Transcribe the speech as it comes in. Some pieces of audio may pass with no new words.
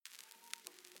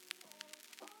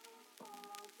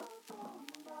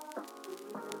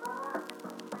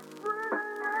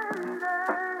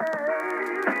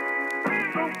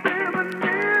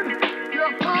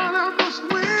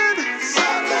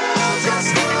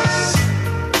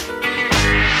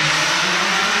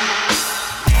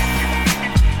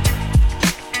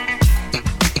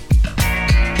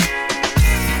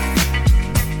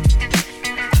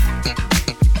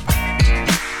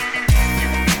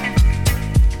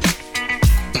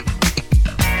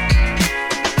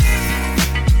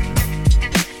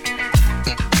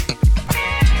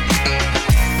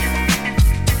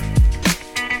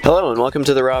Welcome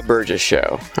to the Rob Burgess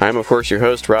Show. I'm, of course, your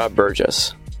host, Rob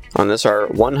Burgess. On this, our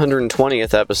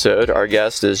 120th episode, our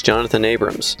guest is Jonathan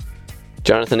Abrams.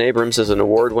 Jonathan Abrams is an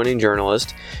award-winning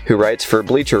journalist who writes for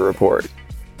Bleacher Report.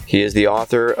 He is the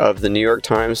author of the New York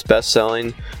Times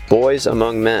best-selling Boys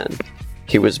Among Men.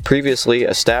 He was previously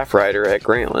a staff writer at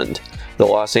Grantland, the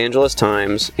Los Angeles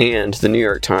Times, and the New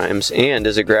York Times, and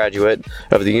is a graduate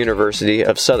of the University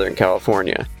of Southern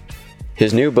California.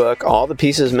 His new book, All the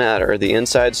Pieces Matter, The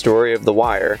Inside Story of The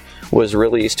Wire, was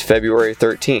released February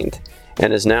 13th,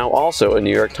 and is now also a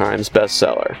New York Times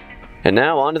bestseller. And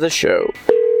now on to the show.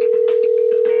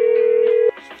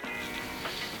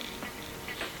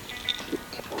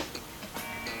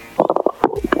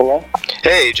 Hello?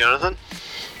 Hey, Jonathan.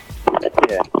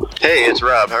 Yeah. Hey, it's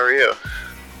Rob. How are you?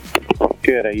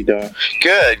 Good, how you doing?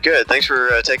 Good. Thanks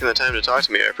for taking the time to talk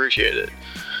to me. I appreciate it.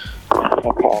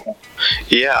 No problem.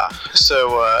 Yeah,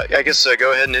 so I guess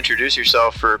go ahead and introduce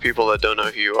yourself for people that don't know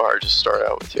who you are. Just start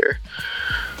out with here.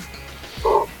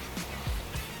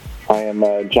 I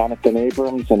am Jonathan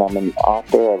Abrams, and I'm an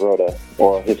author. I wrote an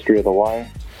oral history of The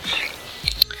Wire.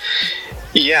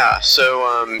 Yeah, so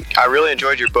I really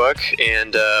enjoyed your book,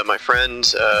 and my friend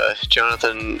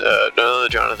Jonathan I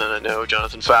know,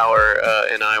 Jonathan Fowler,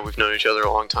 and we've known each other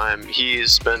a long time.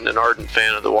 He's been an ardent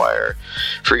fan of The Wire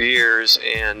for years,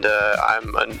 and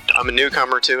I'm a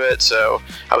newcomer to it, so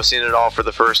I was seeing it all for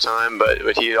the first time, but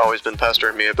he had always been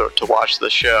pestering me to watch the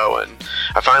show, and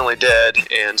I finally did,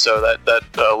 and so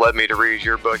that led me to read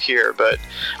your book here. But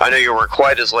I know you weren't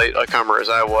quite as late a comer as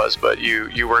I was, but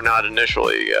you were not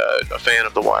initially a fan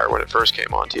of The Wire when it first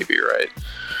came on TV, right?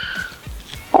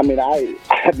 I mean, I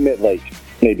met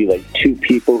maybe two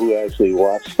people who actually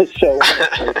watched the show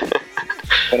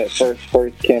when it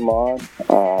first came on.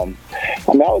 I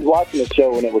mean, I was watching the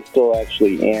show when it was still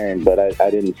actually airing, but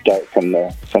I didn't start from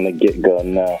the get-go,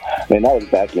 no. I mean, that was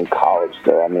back in college,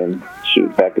 though. I mean,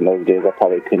 shoot, back in those days, I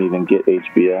probably couldn't even get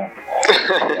HBO.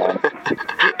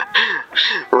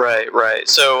 Right.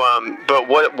 So, but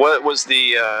what was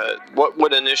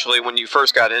what initially, when you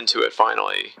first got into it,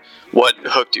 finally, what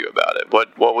hooked you about it?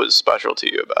 What was special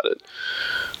to you about it?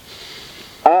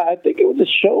 I think it was a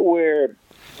show where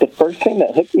the first thing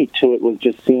that hooked me to it was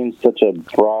just seeing such a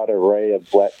broad array of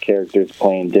black characters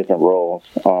playing different roles,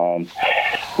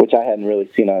 which I hadn't really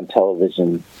seen on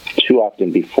television too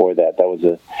often before that. That was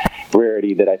a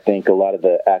rarity that I think a lot of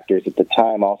the actors at the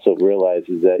time also realized,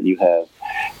 is that you have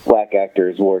black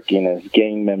actors working as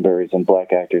gang members and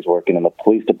black actors working in the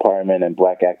police department and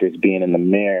black actors being in the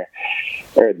mayor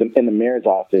or in the mayor's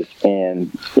office.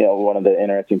 And, you know, one of the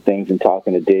interesting things in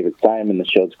talking to David Simon, the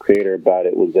show's creator, about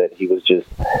it was that he was just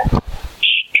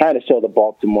trying to show the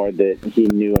Baltimore that he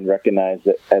knew and recognized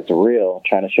as real,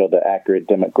 trying to show the accurate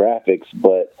demographics.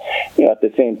 But, you know, at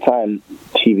the same time,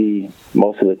 TV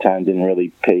most of the time didn't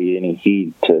really pay any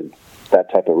heed to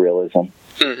that type of realism.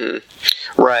 Mm-hmm.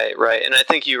 Right, and I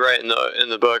think you write in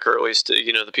the book, or at least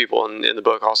the people in the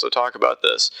book also talk about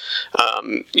this.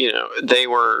 They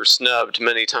were snubbed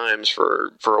many times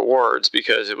for awards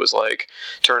because it was like,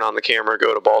 turn on the camera,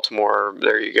 go to Baltimore,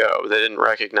 there you go. They didn't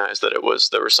recognize that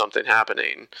there was something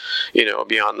happening,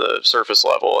 beyond the surface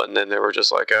level, and then they were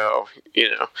just like, oh,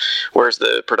 where's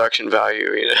the production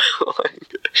value,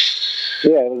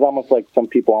 Yeah, it was almost like some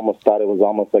people almost thought it was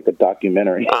almost like a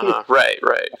documentary.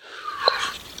 Right.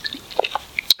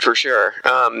 For sure.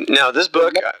 Now, this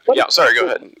book... sorry, go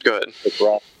ahead.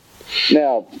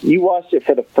 Now, you watched it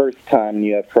for the first time and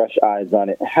you have fresh eyes on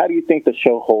it. How do you think the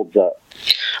show holds up?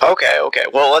 Okay.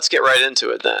 Well, let's get right into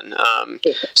it then.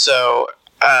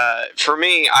 For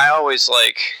me, I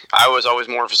was always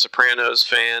more of a Sopranos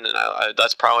fan, and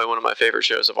that's probably one of my favorite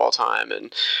shows of all time.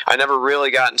 And I never really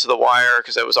got into The Wire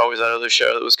because there was always that other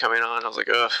show that was coming on. I was like,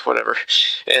 ugh, whatever.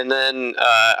 And then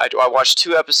I watched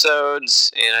 2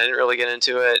 episodes, and I didn't really get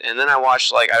into it. And then I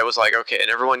watched, I was like, okay, and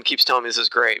everyone keeps telling me this is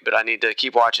great, but I need to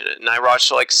keep watching it. And I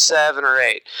watched 7 or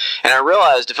 8. And I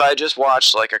realized if I just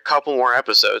watched a couple more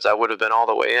episodes, I would have been all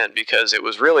the way in, because it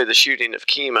was really the shooting of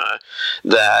Kima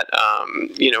that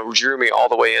drew me all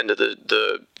the way into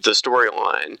the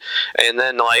storyline. And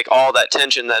then all that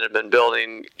tension that had been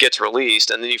building gets released,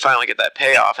 and then you finally get that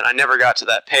payoff, and I never got to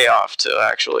that payoff to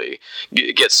actually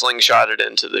get slingshotted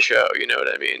into the show, you know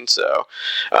what I mean? So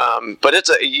but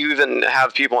you even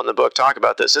have people in the book talk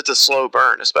about this. It's a slow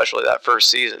burn, especially that first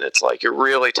season. It's it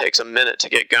really takes a minute to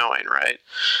get going, right?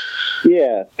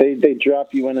 Yeah, they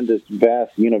drop you into this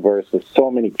vast universe with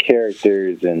so many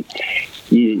characters, and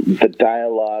the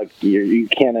dialogue, you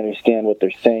can't understand what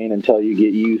they're saying until you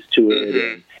get used to it.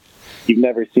 Mm-hmm. you've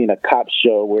never seen a cop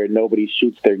show where nobody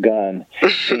shoots their gun.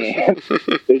 And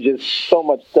there's just so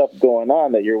much stuff going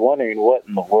on that you're wondering, what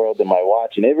in the world am I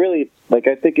watching? It really, like,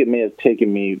 I think it may have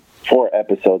taken me 4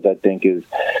 episodes, I think, is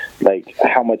like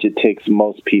how much it takes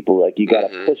most people. Like, you got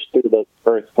to push through the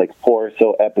first like 4 or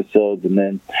so episodes, and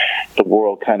then the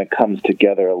world kind of comes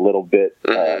together a little bit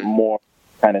more,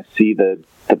 kind of see the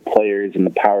players and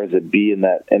the powers that be in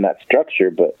that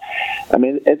structure. But I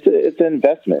mean, it's an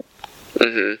investment.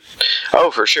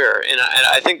 Oh, for sure. And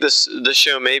I think this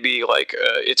show may be like,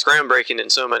 it's groundbreaking in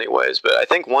so many ways, but I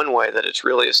think one way that it's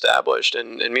really established,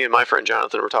 and me and my friend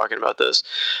Jonathan were talking about this,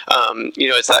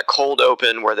 it's that cold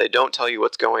open where they don't tell you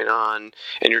what's going on,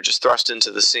 and you're just thrust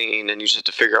into the scene, and you just have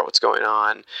to figure out what's going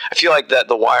on. I feel like that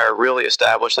The Wire really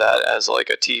established that as like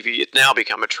a TV. It's now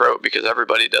become a trope because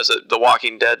everybody does it. The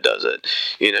Walking Dead does it.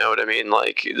 You know what I mean?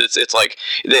 Like, it's like,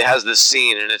 it has this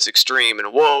scene, and it's extreme,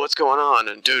 and whoa, what's going on,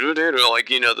 and do-do-do-do, like,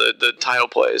 the title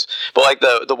plays. But like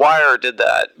the Wire did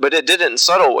that, but it did it in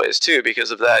subtle ways too,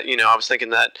 because of that. I was thinking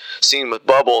that scene with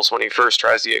Bubbles when he first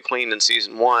tries to get clean in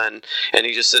season 1, and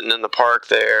he's just sitting in the park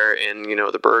there, and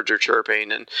the birds are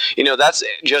chirping, and that's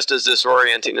just as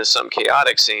disorienting as some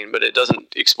chaotic scene, but it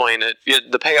doesn't explain it.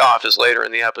 The payoff is later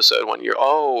in the episode when you're,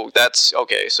 oh, that's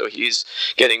okay, so he's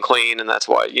getting clean, and that's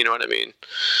why. You know what I mean?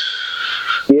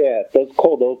 Yeah, those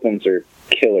cold opens are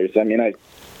killers. I mean, I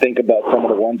think about some of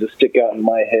the ones that stick out in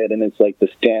my head, and it's like the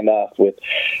standoff with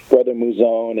Brother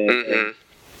Mouzone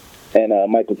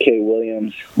and Michael K.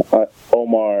 Williams,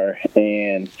 Omar,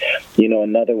 and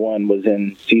another one was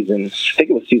in I think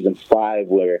it was season 5,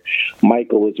 where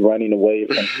Michael was running away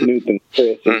from Snoop and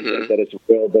Chris, and that it's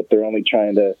real, but they're only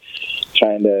trying to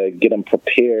get them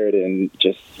prepared, and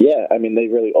just, yeah, I mean, they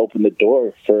really opened the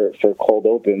door for cold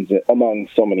opens, among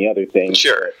so many other things.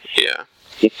 Sure, yeah.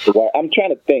 I'm trying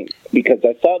to think, because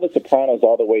I saw The Sopranos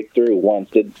all the way through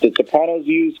once. Did Sopranos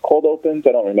use cold opens?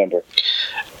 I don't remember.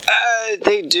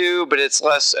 They do, but it's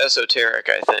less esoteric,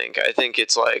 I think. I think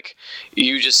it's like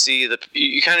you just see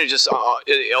you kind of just,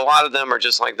 a lot of them are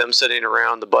just like them sitting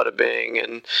around the Bada Bing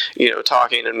and,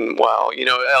 talking, and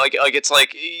it's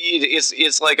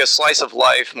like a slice of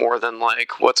life more than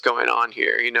like what's going on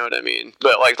here, you know what I mean?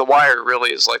 But like The Wire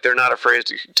really is like, they're not afraid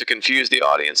to confuse the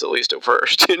audience, at least at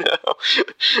first,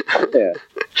 Yeah.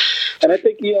 And I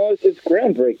think, it's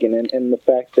groundbreaking in the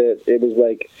fact that it was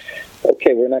like,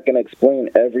 okay, we're not going to explain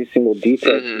every single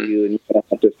detail to you, and you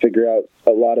have to figure out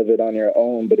a lot of it on your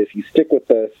own. But if you stick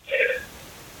with us,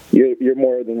 you're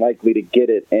more than likely to get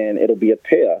it, and it'll be a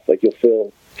payoff. Like, you'll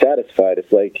feel satisfied.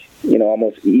 It's like,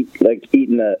 almost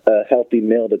eating a healthy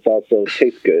meal that's also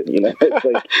tastes good. It's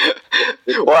like.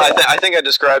 Well, I think I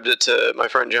described it to my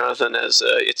friend Jonathan as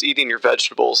it's eating your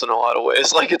vegetables in a lot of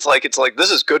ways. Like, it's like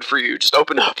this is good for you. Just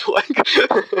open up. Like.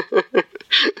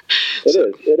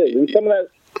 It is. And some of that.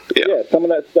 Yeah, some of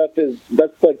that stuff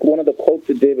that's like one of the quotes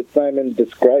that David Simon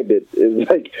described it, is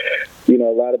like, a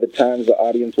lot of the times the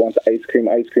audience wants ice cream,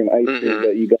 but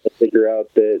you got to figure out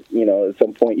that, at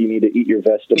some point you need to eat your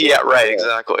vegetables. Yeah, right,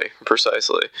 exactly,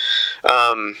 precisely.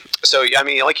 So, I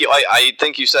mean, I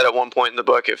think you said at one point in the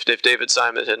book, if David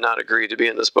Simon had not agreed to be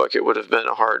in this book, it would have been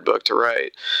a hard book to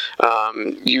write.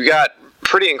 You got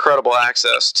pretty incredible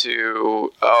access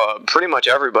to pretty much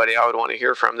everybody I would want to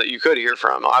hear from, that you could hear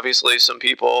from. Obviously, some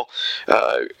people,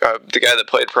 the guy that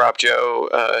played Prop Joe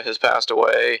has passed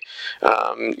away,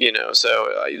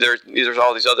 so there's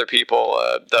all these other people.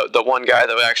 The one guy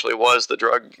that actually was the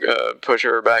drug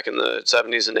pusher back in the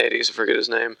 70s and 80s, I forget his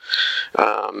name.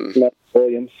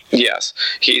 Williams. Yes,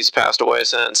 he's passed away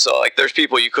since. So, like, there's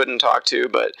people you couldn't talk to,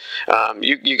 but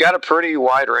you got a pretty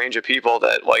wide range of people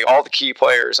that, like, all the key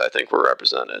players, I think, were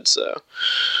represented. So,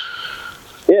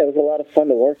 yeah, it was a lot of fun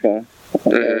to work on,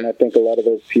 and I think a lot of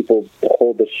those people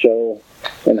hold the show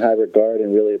in high regard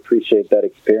and really appreciate that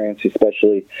experience,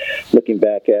 especially looking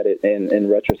back at it in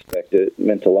retrospect. It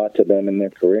meant a lot to them in their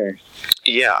careers.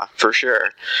 Yeah, for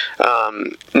sure.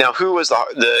 Now, who was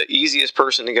the easiest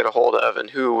person to get a hold of, and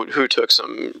who took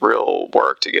some real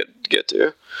work to get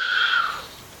to?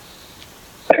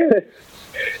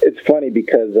 It's funny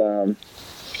because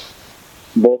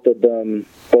both of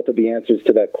the answers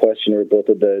to that question were both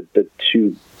of the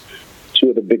two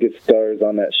of the biggest stars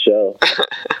on that show.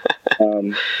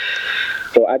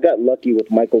 So I got lucky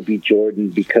with Michael B. Jordan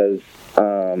because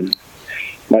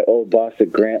my old boss at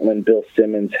Grantland, Bill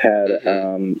Simmons,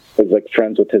 was like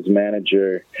friends with his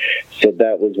manager. So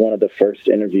that was one of the first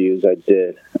interviews I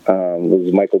did,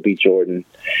 was Michael B. Jordan.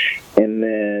 And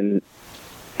then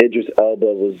Idris Elba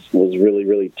was really,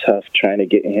 really tough trying to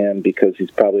get him, because he's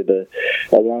probably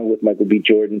along with Michael B.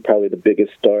 Jordan, probably the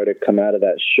biggest star to come out of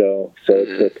that show. So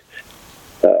it took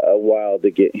a while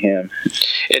to get him.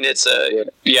 And it's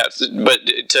but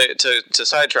to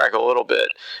sidetrack a little bit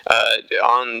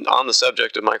on the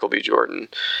subject of Michael B. Jordan,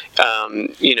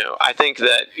 I think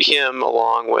that him,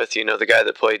 along with the guy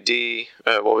that played D,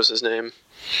 what was his name?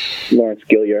 Lawrence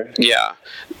Gilliard. Yeah,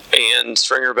 and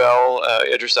Stringer Bell,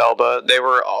 Idris Elba, they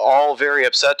were all very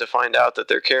upset to find out that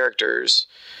their characters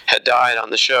had died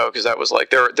on the show, because that was like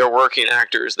they're working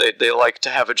actors. They like to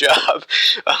have a job,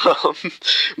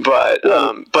 but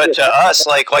to us,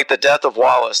 like the death of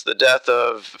Wallace, the death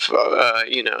of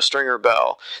Stringer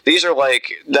Bell, these are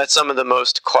that's some of the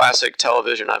most classic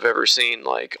television I've ever seen.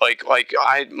 My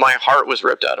heart was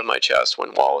ripped out of my chest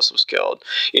when Wallace was killed.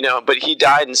 But he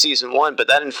died in season 1, but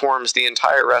that informs the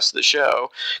entire rest of the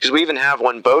show, because we even have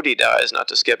when Bodhi dies. Not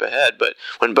to skip ahead, but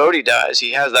when Bodhi dies,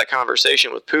 he has that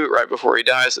conversation with Poot right before he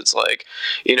dies. It's like,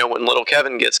 when little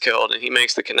Kevin gets killed, and he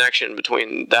makes the connection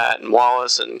between that and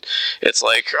Wallace, and it's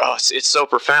like, oh, it's so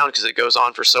profound because it goes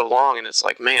on for so long, and it's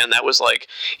like, man, that was like,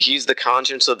 he's the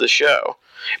conscience of the show.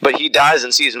 But he dies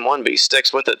in season 1, but he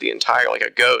sticks with it the entire, like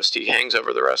a ghost. He hangs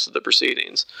over the rest of the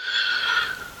proceedings.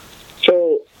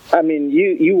 So, I mean,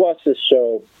 you watched this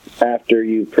show after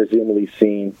you presumably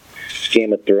seen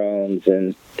Game of Thrones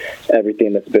and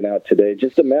everything that's been out today.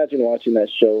 Just imagine watching that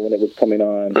show when it was coming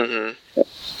on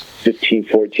 15,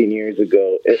 14 years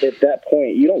ago. At that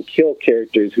point, you don't kill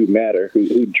characters who matter,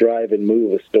 who drive and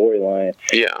move a storyline.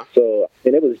 Yeah. So,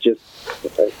 and it was just,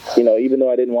 even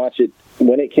though I didn't watch it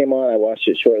when it came on, I watched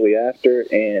it shortly after,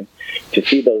 and to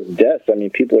see those deaths, I mean,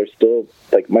 people are still,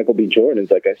 like Michael B. Jordan's,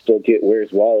 like, I still get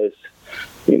Where's Wallace,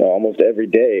 almost every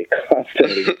day,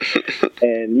 constantly.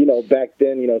 And, back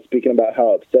then, speaking about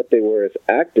how upset they were as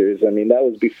actors, I mean, that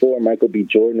was before Michael B.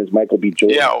 Jordan is Michael B.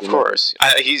 Jordan. Yeah, of course.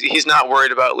 He's not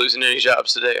worried about losing any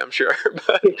jobs today, I'm sure.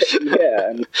 But. Yeah,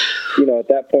 and, at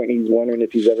that point, he's wondering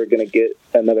if he's ever going to get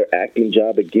another acting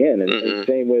job again. And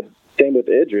same with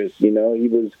Idris, he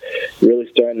was really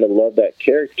starting to love that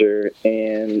character,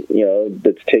 and,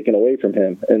 that's taken away from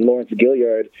him. And Lawrence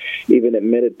Gilliard even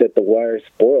admitted that The Wire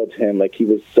spoiled him. Like, he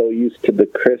was so used to the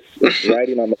crisp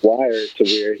writing on The Wire to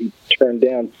where he turned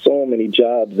down so many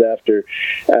jobs after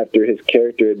his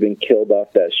character had been killed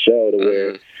off that show, to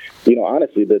where,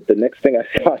 honestly, the next thing I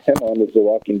saw him on was The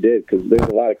Walking Dead, because there's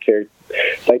a lot of characters.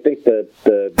 I think the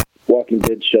Walking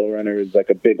Dead showrunner is like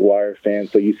a big Wire fan,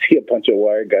 so you see a bunch of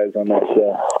Wire guys on that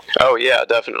show. Oh yeah,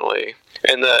 definitely.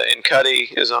 And Cuddy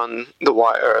is on the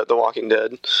Wire, The Walking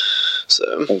Dead.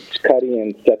 So it's Cuddy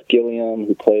and Seth Gilliam,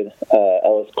 who played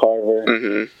Ellis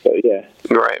Carver. So yeah.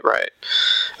 Right.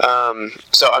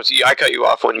 So I cut you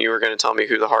off when you were going to tell me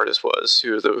who the hardest was.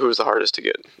 Who was the hardest to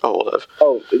get a hold of?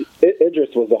 Oh,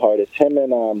 Idris was the hardest. Him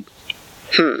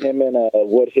and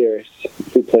Wood Harris,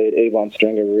 who played Avon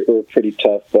Stringer, were pretty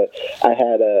tough. But I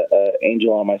had a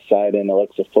Angel on my side, and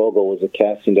Alexa Fogel was a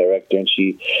casting director, and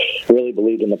she really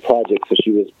believed in the project, so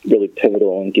she was really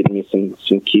pivotal in getting me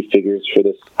some key figures for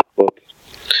this book.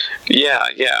 Yeah.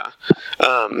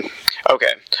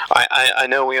 Okay. I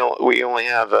know we only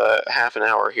have half an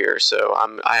hour here, so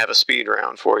I have a speed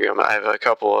round for you. I have a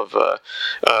couple of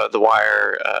the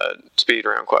Wire speed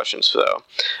round questions. So,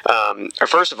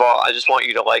 first of all, I just want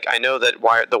you to I know that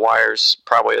the Wire's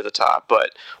probably at the top,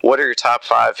 but what are your top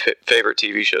 5 favorite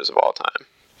TV shows of all time?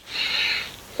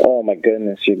 Oh my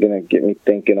goodness, you're gonna get me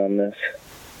thinking on this.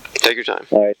 Take your time.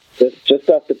 All right, just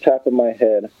off the top of my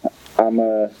head, I'm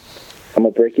a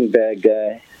Breaking Bad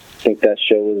guy. I think that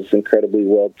show was incredibly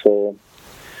well told.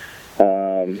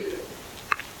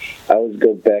 I always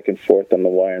go back and forth on The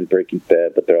Wire and Breaking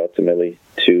Bad, but they're ultimately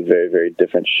two very, very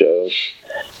different shows.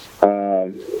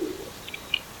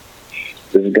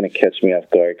 This is going to catch me off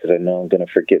guard because I know I'm going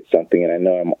to forget something, and I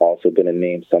know I'm also going to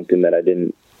name something that I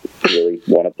didn't really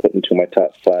want to put into my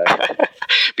top 5. But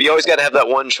you always got to have that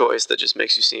one choice that just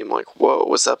makes you seem like, whoa,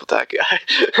 what's up with that guy?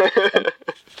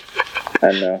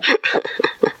 I know.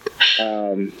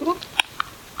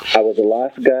 I was a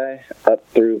Lost guy up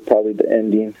through probably the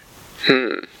ending.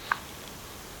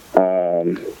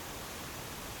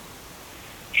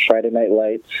 Friday Night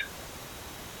Lights.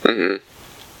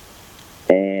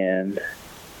 And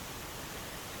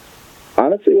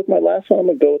honestly, with my last one, I'm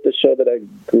going to go with the show that I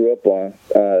grew up on,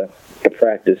 The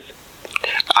Practice.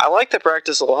 I like The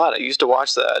Practice a lot. I used to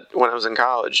watch that when I was in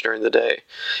college during the day.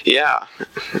 Yeah,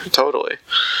 totally.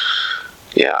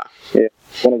 Yeah.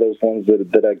 One of those ones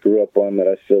that I grew up on that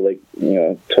I feel like,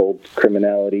 told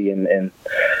criminality and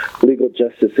legal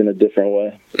justice in a different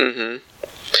way.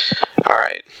 All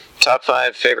right. Top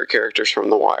 5 favorite characters from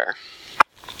The Wire.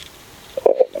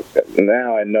 Oh my God.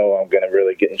 Now I know I'm going to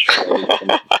really get in trouble.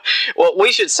 Well,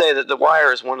 we should say that The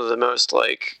Wire is one of the most,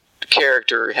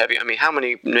 character heavy. I mean, how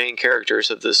many main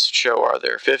characters of this show are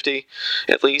there? 50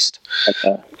 at least.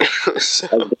 So. I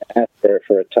So, was going to ask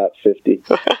for a top 50.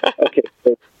 Okay,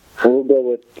 so we'll go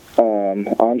with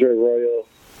Andre Royal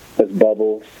as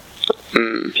Bubbles,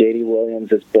 J.D.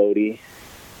 Williams as Bodie,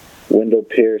 Wendell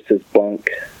Pierce as Bunk.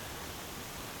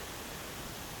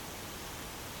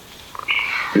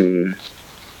 I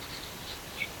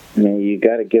mean, you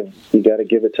gotta give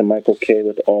it to Michael K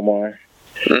with Omar.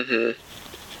 mm-hmm.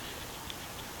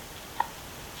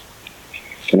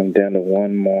 And I'm down to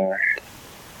one more.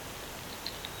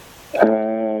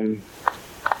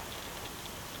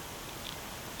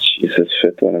 Jesus,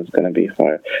 fifth one is going to be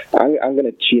hard. I'm going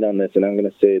to cheat on this, and I'm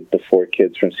going to say the 4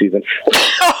 kids from season 4.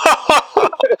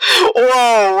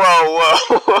 Whoa.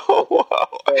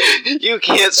 You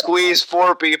can't squeeze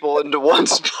 4 people into one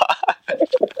spot.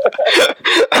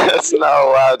 That's not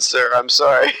allowed, sir. I'm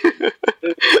sorry.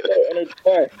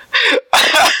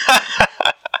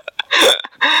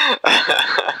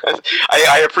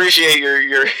 I appreciate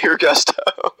your gusto.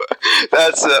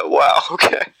 That's wow.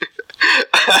 Okay.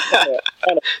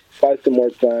 Buy some more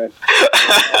time.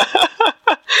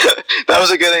 That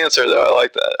was a good answer, though. I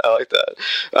like that.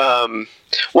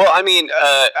 Well, I mean,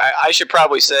 I should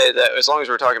probably say that as long as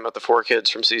we're talking about the 4 kids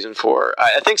from season 4,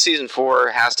 I think season 4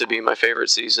 has to be my favorite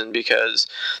season because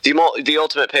the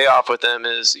ultimate payoff with them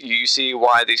is you see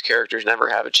why these characters never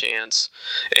have a chance,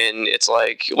 and it's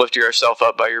like lift yourself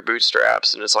up by your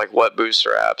bootstraps, and it's like what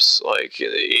bootstraps? Like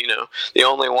the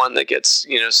only one that gets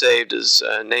saved is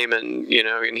Naaman,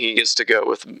 and he gets to go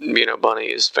with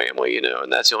Bunny, his family,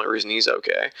 and that's the only reason he's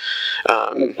okay.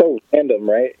 It's so random,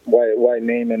 right? Why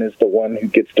Naaman is the one who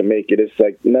gets to make it. It's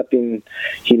like nothing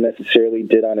he necessarily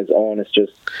did on his own. It's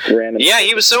just random. Yeah,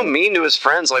 he was so mean to his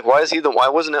friends. Like, why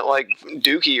wasn't it like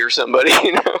Dookie or somebody?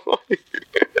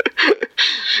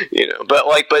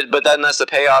 But then that's the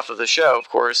payoff of the show, of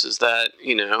course, is that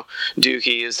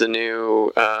Dookie is the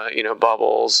new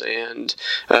Bubbles, and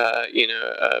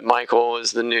Michael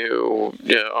is the new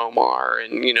Omar,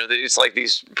 and it's like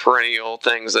these perennial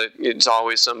things that it's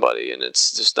always somebody, and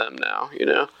it's just them now.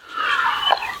 Yeah.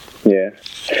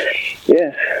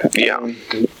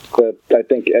 But I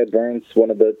think Ed Burns, one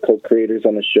of the co-creators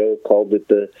on the show, called it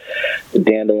the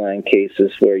dandelion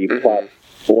cases, where you plot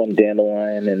one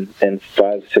dandelion and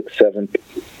 5, 6, 7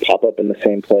 pop up in the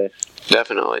same place.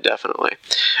 Definitely.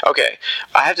 Okay,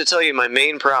 I have to tell you my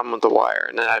main problem with The Wire,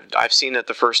 and I've seen it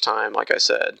the first time, like I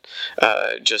said,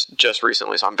 just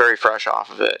recently, so I'm very fresh off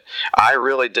of it. I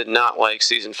really did not like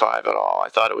season 5 at all. I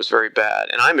thought it was very bad,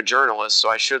 and I'm a journalist, so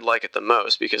I should like it the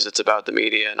most because it's about the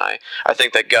media, and I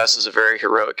think that Gus is a very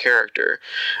heroic character.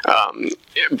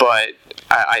 But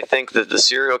I think that the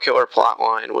serial killer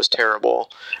plotline was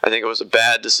terrible. I think it was a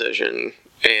bad decision,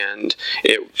 and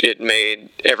it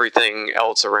made everything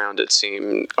else around it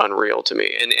seem unreal to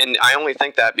me. And I only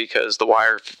think that because The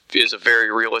Wire is a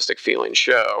very realistic feeling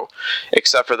show,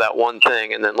 except for that one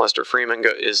thing, and then Lester Freeman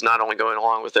is not only going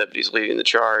along with it, but he's leading the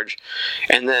charge.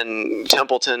 And then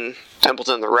Templeton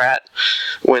the Rat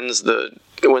wins the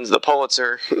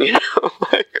Pulitzer,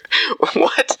 like,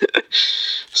 what?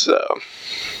 So...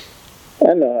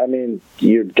 I know. I mean,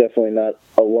 you're definitely not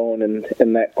alone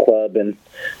in that club, and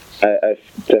I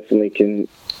definitely can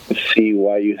see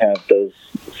why you have those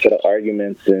sort of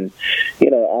arguments. And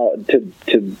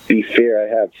to be fair, I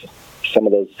have some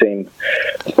of those same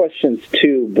questions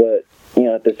too. But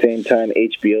at the same time,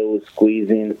 HBO was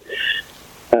squeezing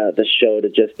the show to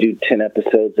just do 10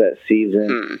 episodes that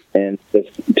season and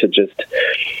to just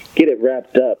get it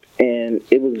wrapped up, and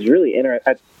it was really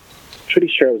interesting. Pretty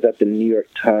sure I was at the New York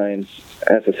Times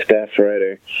as a staff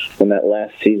writer when that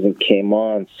last season came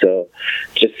on, so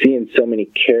just seeing so many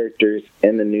characters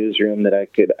in the newsroom that I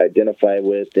could identify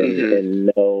with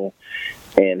and know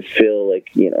and feel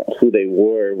like who they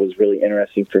were was really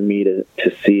interesting for me to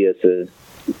see as a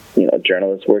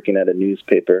journalist working at a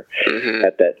newspaper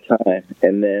at that time.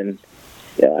 And then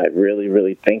I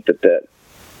really think that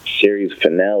series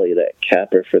finale, that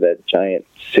capper for that giant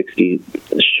 60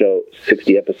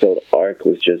 episode arc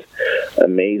was just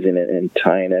amazing and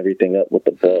tying everything up with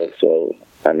the bow. So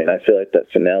I mean, I feel like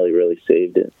that finale really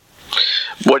saved it.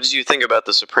 What did you think about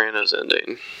the Sopranos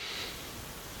ending?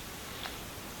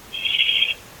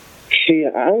 See,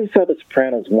 I only saw the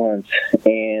Sopranos once,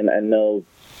 and I know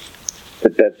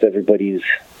that that's everybody's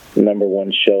number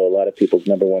one show, a lot of people's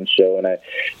number one show, and I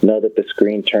know that the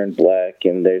screen turned black,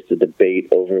 and there's a debate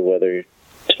over whether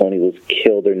Tony was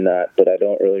killed or not, but I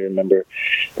don't really remember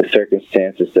the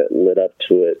circumstances that led up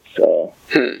to it, so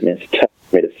it's tough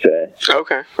for me to say.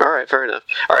 Okay, all right, fair enough.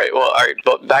 All right,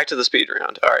 but back to the speed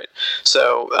round. All right,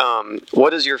 so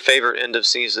what is your favorite end of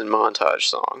season montage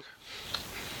song?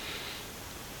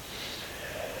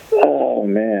 Oh,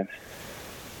 man.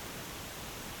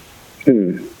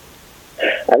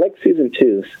 I like season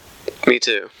 2. Me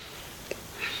too.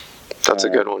 That's a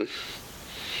good one.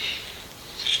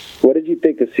 What did you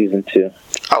think of season 2?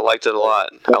 I liked it a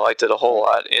lot. I liked it a whole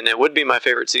lot, and it would be my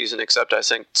favorite season, except I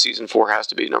think season 4 has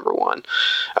to be number 1.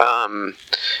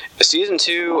 Season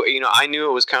 2, I knew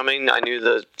it was coming. I knew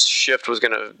the shift was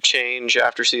going to change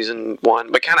after season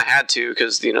 1, but kind of had to,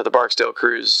 because the Barksdale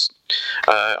crew's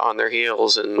on their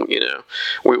heels, and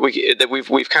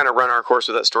we've kind of run our course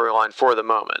with that storyline for the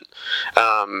moment.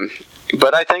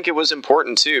 But I think it was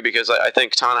important too, because I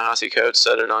think Ta-Nehisi Coates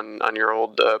said it on your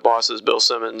old boss's Bill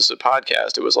Simmons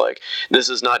podcast. It was like, this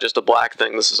is not just a black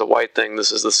thing, this is a white thing,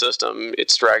 this is the system,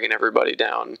 it's dragging everybody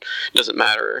down, it doesn't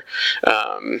matter.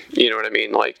 You know what I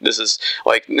mean? Like, this is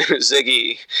like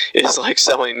Ziggy is like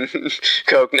selling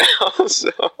coke now.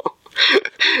 So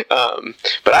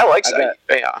but I like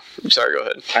sorry, go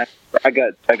ahead. I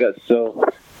got so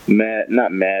mad,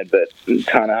 not mad, but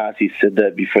Ta-Nehisi said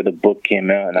that before the book came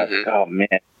out, and I was like, oh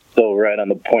man, so right on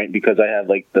the point, because I have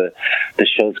like the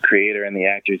show's creator and the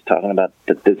actors talking about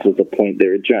that this was the point they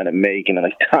were trying to make, and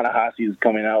like Ta-Nehisi is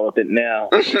coming out with it now.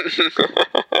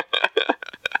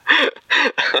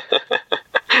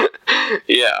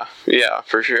 Yeah,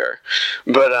 for sure.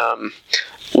 But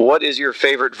what is your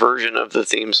favorite version of the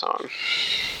theme song?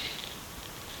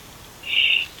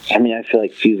 I mean, I feel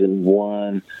like season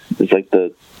 1 is like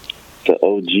the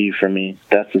OG for me.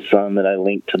 That's the song that I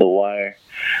linked to The Wire.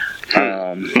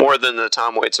 More than the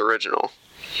Tom Waits original.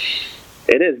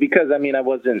 It is, because I mean, I'll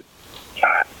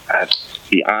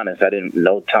be honest, I didn't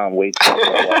know Tom Waits.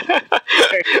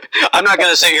 I'm not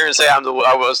going to sit here and say I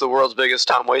was the world's biggest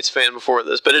Tom Waits fan before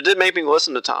this, but it did make me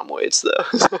listen to Tom Waits, though.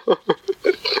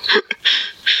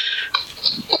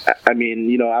 I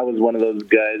mean, I was one of those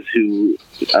guys who,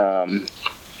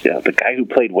 the guy who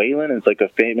played Waylon is like a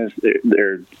famous,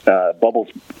 Bubbles'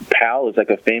 pal is like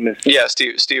a famous... Yeah,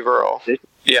 Steve Earle.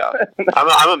 Yeah,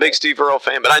 I'm a big Steve Earle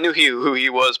fan, but I knew who he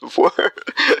was before.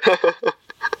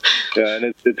 Yeah,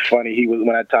 and it's funny.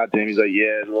 When I talked to him, he's like,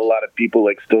 "Yeah, a lot of people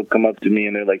like still come up to me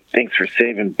and they're like, thanks for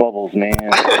saving Bubbles, man."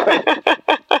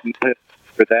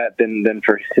 For that, than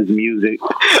for his music.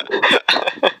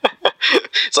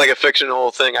 It's like a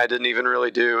fictional thing I didn't even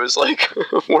really do is like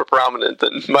more prominent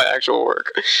than my actual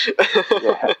work.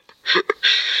 Yeah.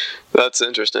 That's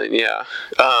interesting, yeah.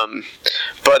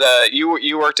 But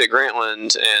you worked at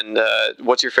Grantland, and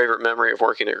what's your favorite memory of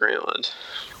working at Grantland?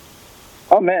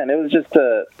 Oh man, it was just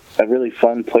a really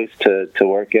fun place to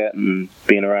work at, and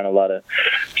being around a lot of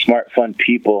smart, fun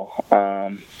people.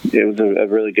 It was a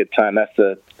really good time.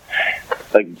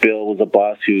 Like Bill was a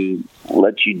boss who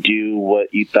let you do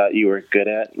what you thought you were good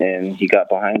at, and he got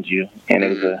behind you, and it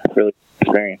was a really good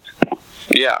experience.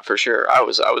 Yeah, for sure. I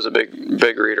was a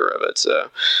big reader of it. So,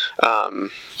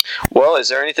 well, is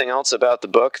there anything else about the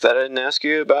book that I didn't ask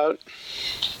you about?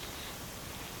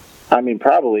 I mean,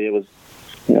 probably it was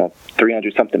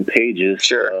 300 something pages.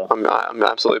 Sure, so. I'm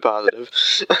absolutely positive.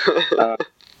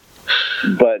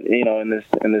 But in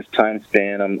this time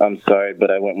span, I'm sorry,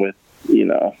 but I went with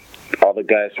all the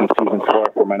guys from season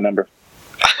 4 for my number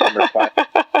 5.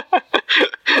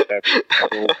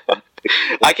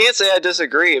 I can't say I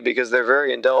disagree, because they're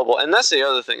very indelible, and that's the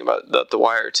other thing about The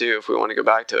Wire too. If we want to go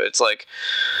back to it, it's like,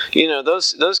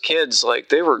 those kids, like,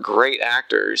 they were great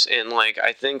actors, and like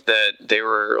I think that they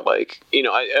were like,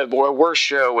 a worse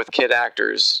show with kid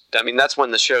actors. I mean, that's when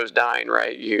the show's dying,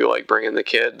 right? You like bring in the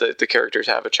kid, the characters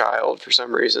have a child for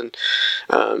some reason.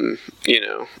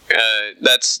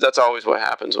 That's always what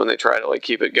happens when they try to like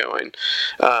keep it going.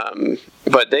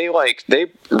 But they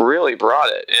really brought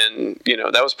it, and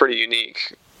that was pretty unique.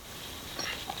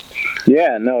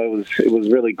 Yeah, no, it was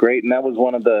really great, and that was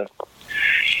one of the.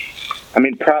 I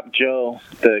mean, Prop Joe,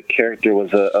 the character,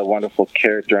 was a wonderful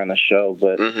character on the show,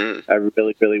 but I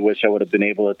really, really wish I would have been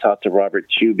able to talk to Robert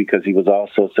Chu, because he was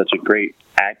also such a great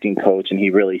acting coach, and he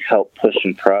really helped push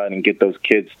and prod and get those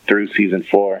kids through season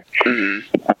 4.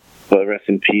 But rest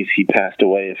in peace, he passed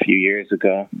away a few years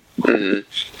ago.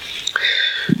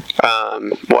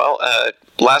 Well,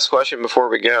 last question before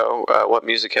we go. What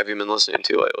music have you been listening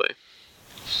to lately?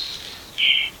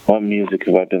 What music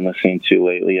have I been listening to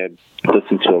lately? I've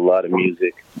listened to a lot of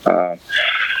music. A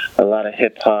lot of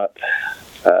hip-hop.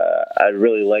 I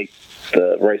really liked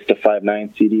the Royce da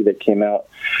 5'9" CD that came out,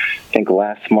 I think,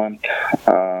 last month.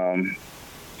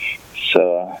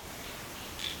 So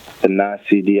the Nas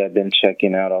CD I've been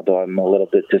checking out, although I'm a little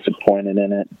bit disappointed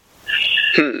in it.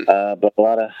 But a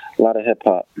lot of hip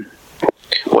hop.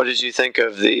 What did you think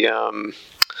of the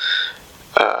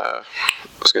I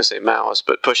was gonna say Malice,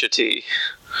 but Pusha T?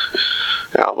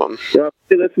 album. Well,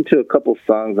 I listened to a couple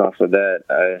songs off of that.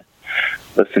 I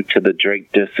listened to the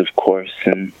Drake diss, of course,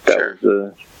 and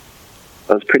that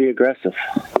was pretty aggressive.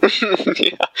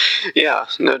 yeah,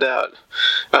 no doubt.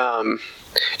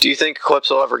 Do you think Clips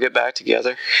will ever get back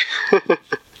together?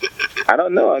 I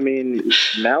don't know. I mean,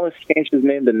 Malice changed his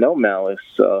name to No Malice,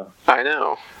 so... I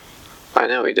know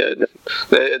he did.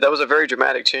 That was a very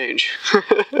dramatic change.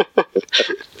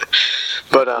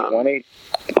 But,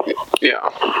 yeah.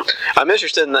 I'm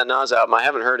interested in that Nas album. I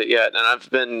haven't heard it yet, and I've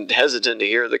been hesitant to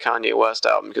hear the Kanye West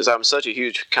album because I'm such a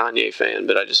huge Kanye fan,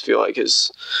 but I just feel like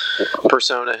his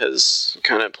persona has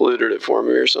kind of polluted it for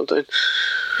me or something.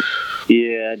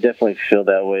 Yeah, I definitely feel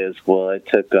that way as well. I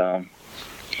took, I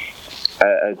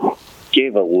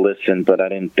gave a listen, but I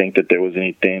didn't think that there was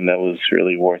anything that was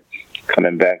really worth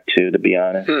coming back to be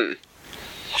honest.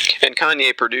 And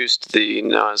Kanye produced the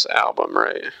Nas album,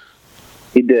 right?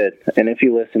 He did, and if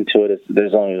you listen to it,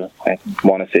 there's only, I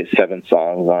want to say, 7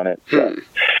 songs on it, so,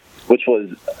 which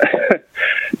was,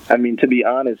 I mean, to be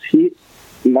honest,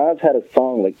 Nas had a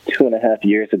song like 2.5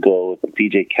 years ago with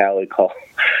DJ Khaled called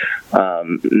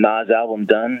Nas Album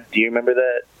Done. Do you remember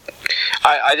that?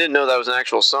 I didn't know that was an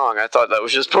actual song. I thought that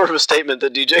was just part of a statement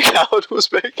that DJ Khaled was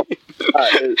making.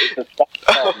 It's a song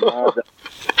called Nas,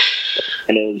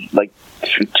 and it was like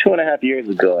 2.5 years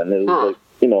ago, and it was like,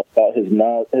 you know, about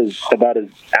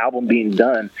his album being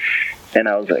done, and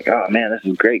I was like, oh man, this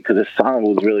is great because this song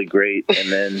was really great,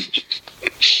 and then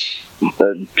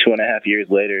 2.5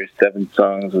 years later, 7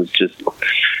 songs was just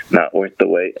not worth the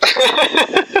wait.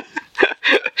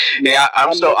 Yeah,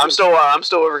 I'm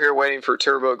still over here waiting for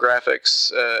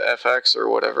TurboGrafx FX or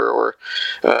whatever, or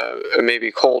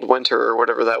maybe Cold Winter or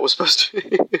whatever that was supposed to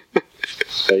be.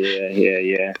 Oh,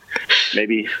 yeah.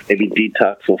 Maybe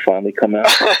Detox will finally come out.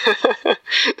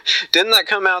 Didn't that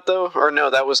come out though? Or no,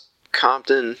 that was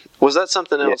Compton. Was that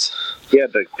something else? Yeah,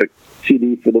 the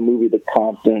CD for the movie The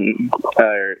Compton,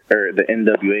 or the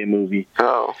NWA movie.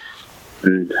 Oh.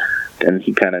 And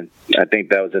he kind of, I think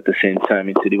that was at the same time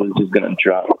he said he was just going to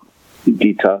drop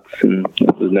Detox, and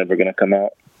it was never going to come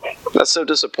out. That's so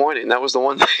disappointing. That was the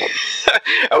one thing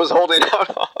I was holding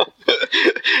out on.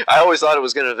 I always thought it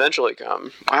was going to eventually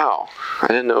come. Wow. I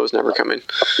didn't know it was never coming.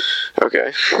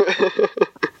 Okay.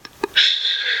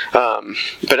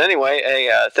 But anyway,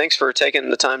 hey, thanks for taking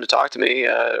the time to talk to me.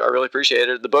 I really appreciate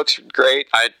it. The book's great.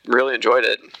 I really enjoyed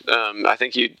it. I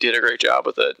think you did a great job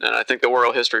with it, and I think the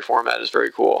oral history format is very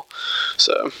cool.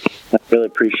 So I really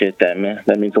appreciate that, man.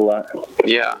 That means a lot.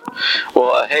 Yeah.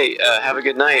 Well, hey, have a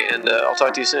good night, and I'll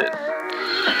talk to you soon.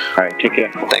 All right, take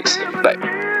care. Thanks. Bye.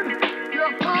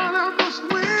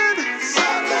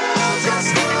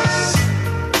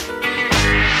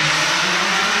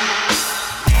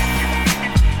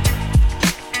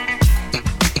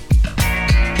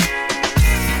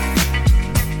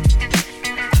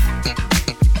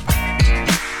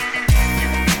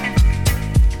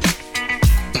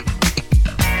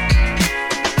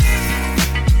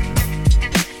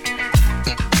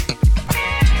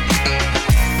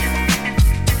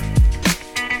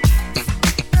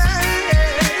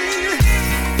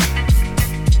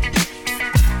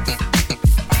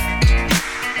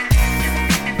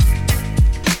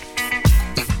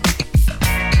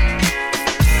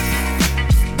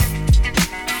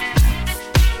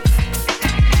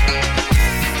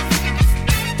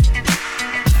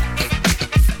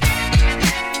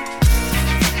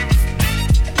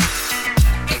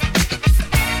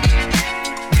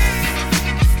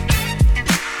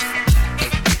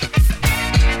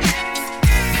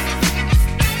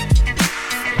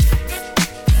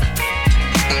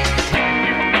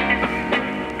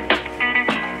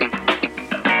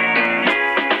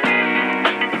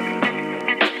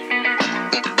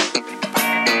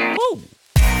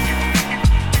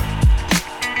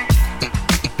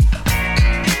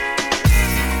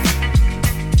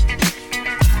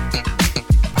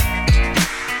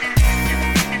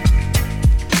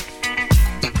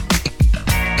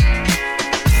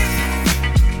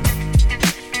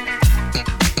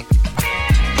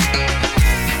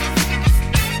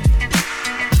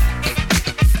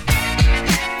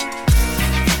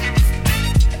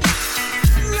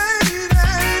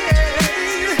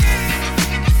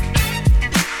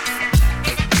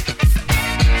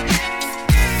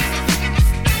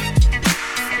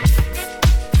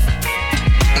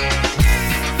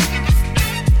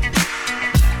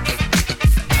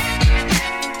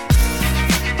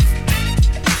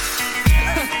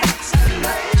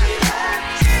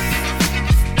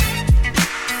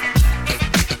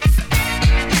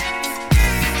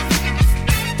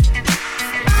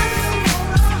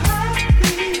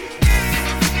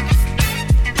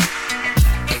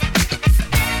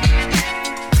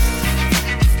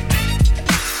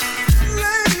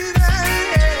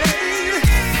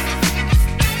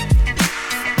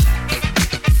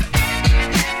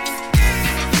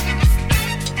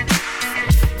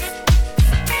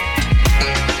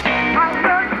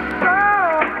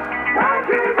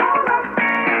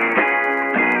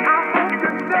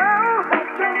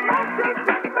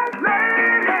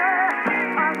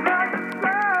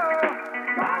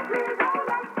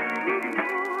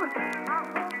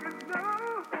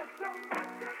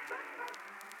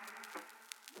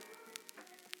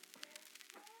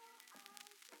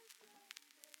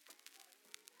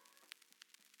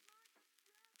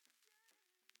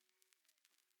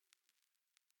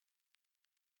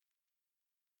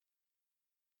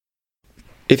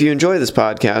 If you enjoy this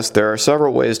podcast, there are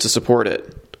several ways to support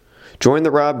it. Join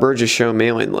the Rob Burgess Show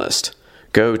mailing list.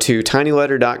 Go to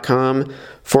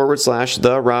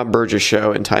tinyletter.com/The Rob Burgess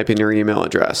Show and type in your email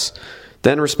address.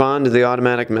 Then respond to the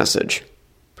automatic message.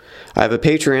 I have a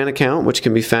Patreon account, which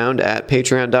can be found at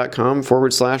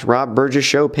patreon.com/Rob Burgess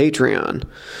Show Patreon.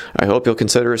 I hope you'll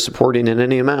consider supporting in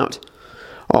any amount.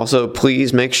 Also,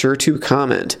 please make sure to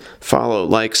comment, follow,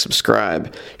 like,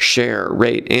 subscribe, share,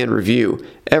 rate, and review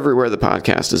everywhere the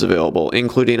podcast is available,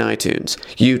 including iTunes,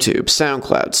 YouTube,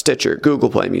 SoundCloud, Stitcher, Google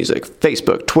Play Music,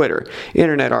 Facebook, Twitter,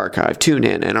 Internet Archive,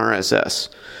 TuneIn, and RSS.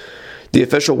 The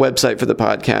official website for the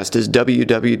podcast is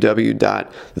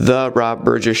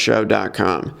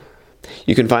www.therobburgessshow.com.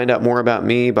 You can find out more about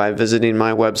me by visiting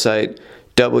my website,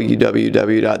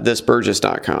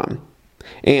 www.thisburgess.com.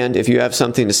 And if you have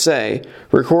something to say,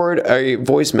 record a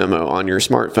voice memo on your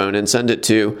smartphone and send it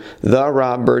to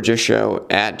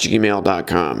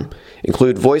therobburgessshow@gmail.com.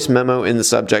 Include voice memo in the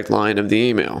subject line of the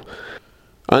email.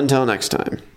 Until next time.